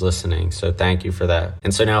sisters listening. So thank you for that.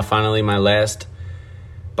 And so now finally, my last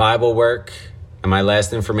Bible work and my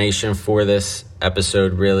last information for this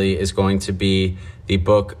episode really is going to be the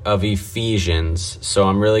book of Ephesians. So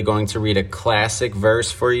I'm really going to read a classic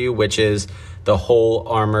verse for you, which is the whole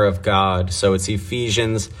armor of God. So it's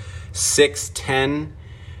Ephesians 6:10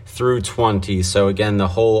 through 20. So again, the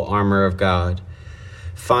whole armor of God.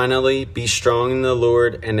 Finally, be strong in the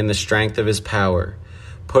Lord and in the strength of his power.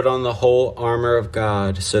 Put on the whole armor of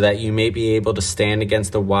God so that you may be able to stand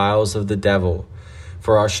against the wiles of the devil.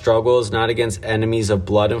 For our struggle is not against enemies of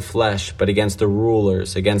blood and flesh, but against the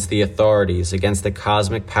rulers, against the authorities, against the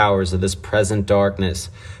cosmic powers of this present darkness,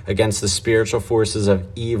 against the spiritual forces of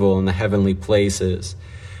evil in the heavenly places.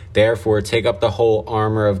 Therefore, take up the whole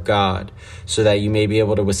armor of God, so that you may be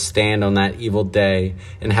able to withstand on that evil day,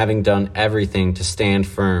 and having done everything, to stand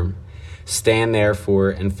firm. Stand therefore,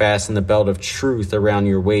 and fasten the belt of truth around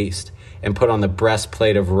your waist, and put on the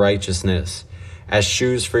breastplate of righteousness. As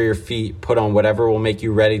shoes for your feet, put on whatever will make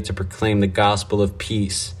you ready to proclaim the gospel of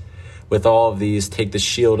peace. With all of these, take the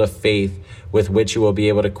shield of faith, with which you will be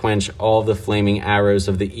able to quench all the flaming arrows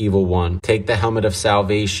of the evil one. Take the helmet of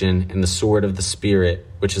salvation and the sword of the Spirit,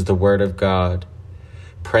 which is the word of God.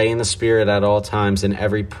 Pray in the Spirit at all times in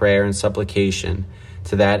every prayer and supplication.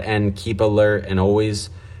 To that end, keep alert and always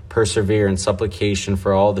persevere in supplication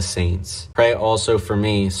for all the saints. Pray also for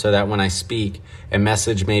me, so that when I speak, a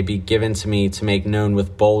message may be given to me to make known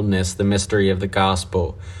with boldness the mystery of the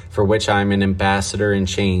gospel, for which I am an ambassador in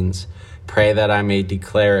chains. Pray that I may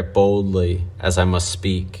declare it boldly as I must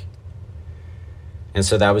speak. And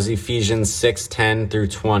so that was Ephesians 6:10 through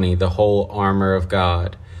 20, the whole armor of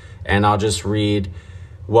God. And I'll just read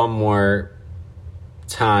one more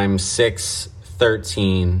time,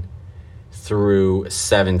 6:13 through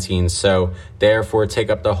 17. So, therefore, take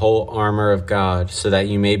up the whole armor of God, so that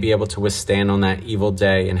you may be able to withstand on that evil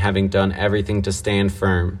day, and having done everything to stand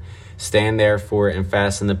firm. Stand therefore and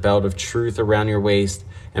fasten the belt of truth around your waist,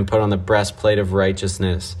 and put on the breastplate of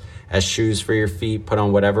righteousness. As shoes for your feet, put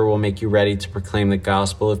on whatever will make you ready to proclaim the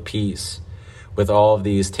gospel of peace. With all of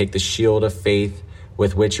these, take the shield of faith,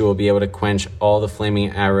 with which you will be able to quench all the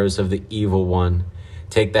flaming arrows of the evil one.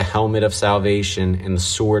 Take the helmet of salvation and the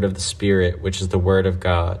sword of the Spirit, which is the word of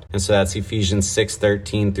God. And so that's Ephesians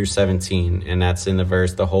 6:13 through 17, and that's in the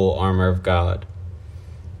verse, the whole armor of God.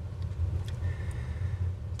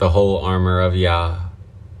 The whole armor of Yah,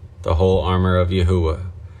 the whole armor of Yahuwah.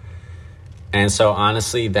 And so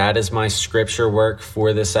honestly, that is my scripture work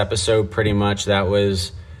for this episode. Pretty much that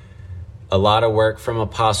was a lot of work from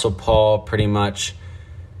Apostle Paul. Pretty much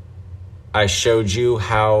I showed you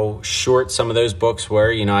how short some of those books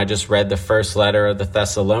were. You know, I just read the first letter of the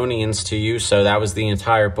Thessalonians to you. So that was the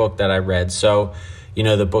entire book that I read. So, you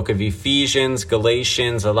know, the book of Ephesians,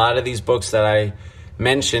 Galatians, a lot of these books that I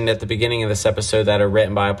mentioned at the beginning of this episode that are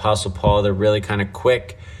written by Apostle Paul, they're really kind of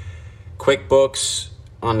quick books.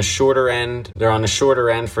 On the shorter end, they're on the shorter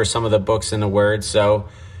end for some of the books in the Word. So,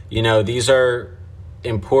 you know, these are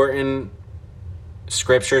important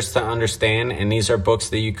scriptures to understand, and these are books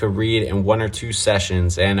that you could read in 1 or 2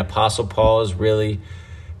 sessions. And Apostle Paul is really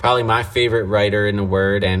probably my favorite writer in the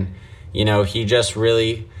Word, and, you know, he just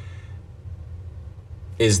really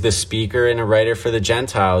is the speaker and a writer for the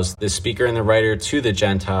Gentiles, the speaker and the writer to the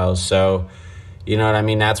Gentiles. So, you know what I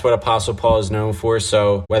mean? That's what Apostle Paul is known for.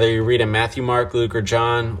 So whether you read in Matthew, Mark, Luke, or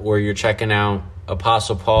John, or you're checking out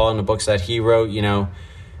Apostle Paul and the books that he wrote, you know,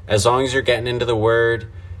 as long as you're getting into the Word,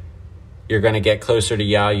 you're going to get closer to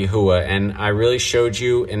Yahuwah. And I really showed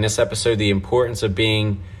you in this episode the importance of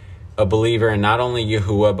being a believer in not only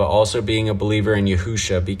Yahuwah, but also being a believer in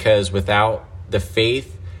Yahusha, because without the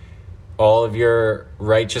faith, all of your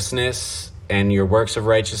righteousness and your works of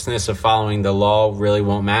righteousness of following the law really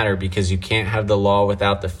won't matter, because you can't have the law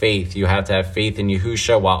without the faith. You have to have faith in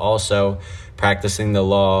Yahusha while also practicing the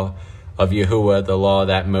law of Yahuwah, the law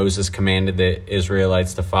that Moses commanded the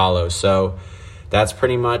Israelites to follow. So that's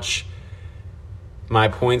pretty much my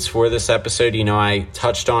points for this episode. You know, I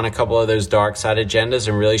touched on a couple of those dark side agendas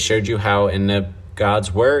and really showed you how in the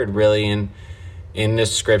God's word, really in the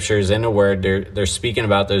scriptures, in the word, they're speaking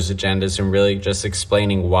about those agendas and really just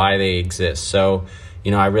explaining why they exist. So,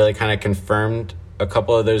 you know, I really kind of confirmed a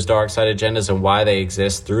couple of those dark side agendas and why they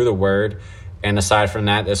exist through the word. And aside from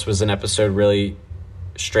that, this was an episode really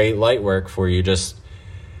straight light work for you, just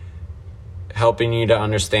helping you to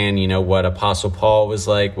understand, you know, what Apostle Paul was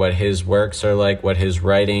like, what his works are like, what his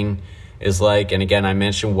writing is like. And again, I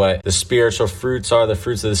mentioned what the spiritual fruits are, the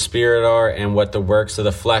fruits of the Spirit are, and what the works of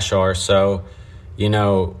the flesh are. So, you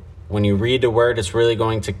know, when you read the word, it's really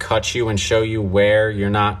going to cut you and show you where you're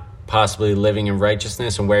not possibly living in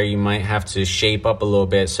righteousness and where you might have to shape up a little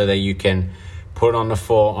bit so that you can put on the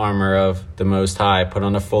full armor of the Most High, put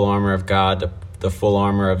on the full armor of God, the full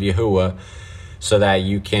armor of Yahuwah, so that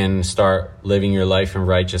you can start living your life in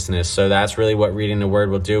righteousness. So that's really what reading the word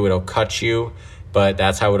will do. It'll cut you, but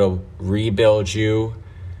that's how it'll rebuild you,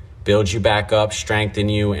 build you back up, strengthen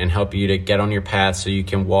you, and help you to get on your path so you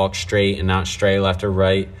can walk straight and not stray left or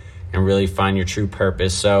right and really find your true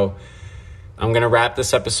purpose. So I'm going to wrap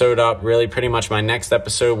this episode up. Really, pretty much my next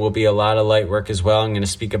episode will be a lot of light work as well. I'm going to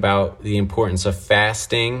speak about the importance of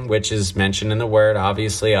fasting, which is mentioned in the word.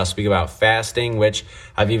 Obviously, I'll speak about fasting, which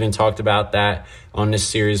I've even talked about that on this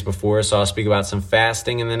series before. So I'll speak about some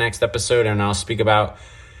fasting in the next episode, and I'll speak about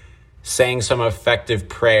saying some effective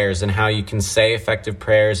prayers and how you can say effective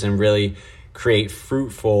prayers and really create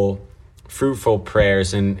fruitful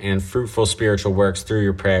prayers and fruitful spiritual works through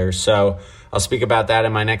your prayers. So I'll speak about that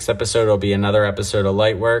in my next episode. It'll be another episode of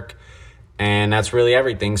Light Work, and that's really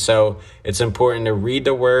everything. So it's important to read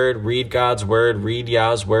the word, read God's word, read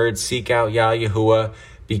Yah's word, seek out Yah Yahuwah,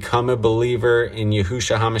 become a believer in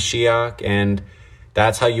Yahushua HaMashiach, and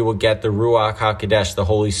that's how you will get the Ruach HaKodesh, the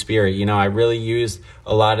Holy Spirit. You know, I really used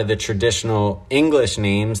a lot of the traditional English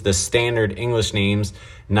names, the standard English names,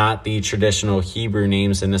 not the traditional Hebrew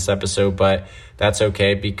names in this episode, but that's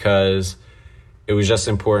okay because it was just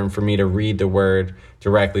important for me to read the word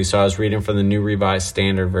directly. So I was reading from the New Revised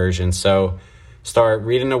Standard Version. So start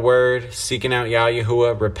reading the word, seeking out Yah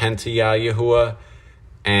Yahuwah, repent to Yah Yahuwah,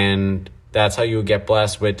 and that's how you will get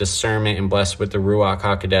blessed with discernment and blessed with the Ruach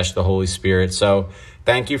HaKodesh, the Holy Spirit. So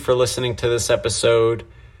thank you for listening to this episode.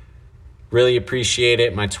 Really appreciate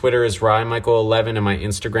it. My Twitter is RyanMichael11 and my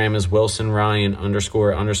Instagram is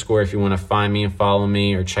WilsonRyan__ if you want to find me and follow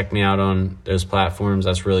me or check me out on those platforms.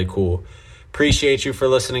 That's really cool. Appreciate you for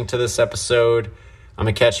listening to this episode. I'm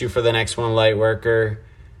going to catch you for the next one, Lightworker.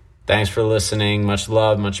 Thanks for listening. Much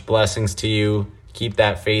love, much blessings to you. Keep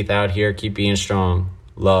that faith out here. Keep being strong.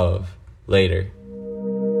 Love. Later.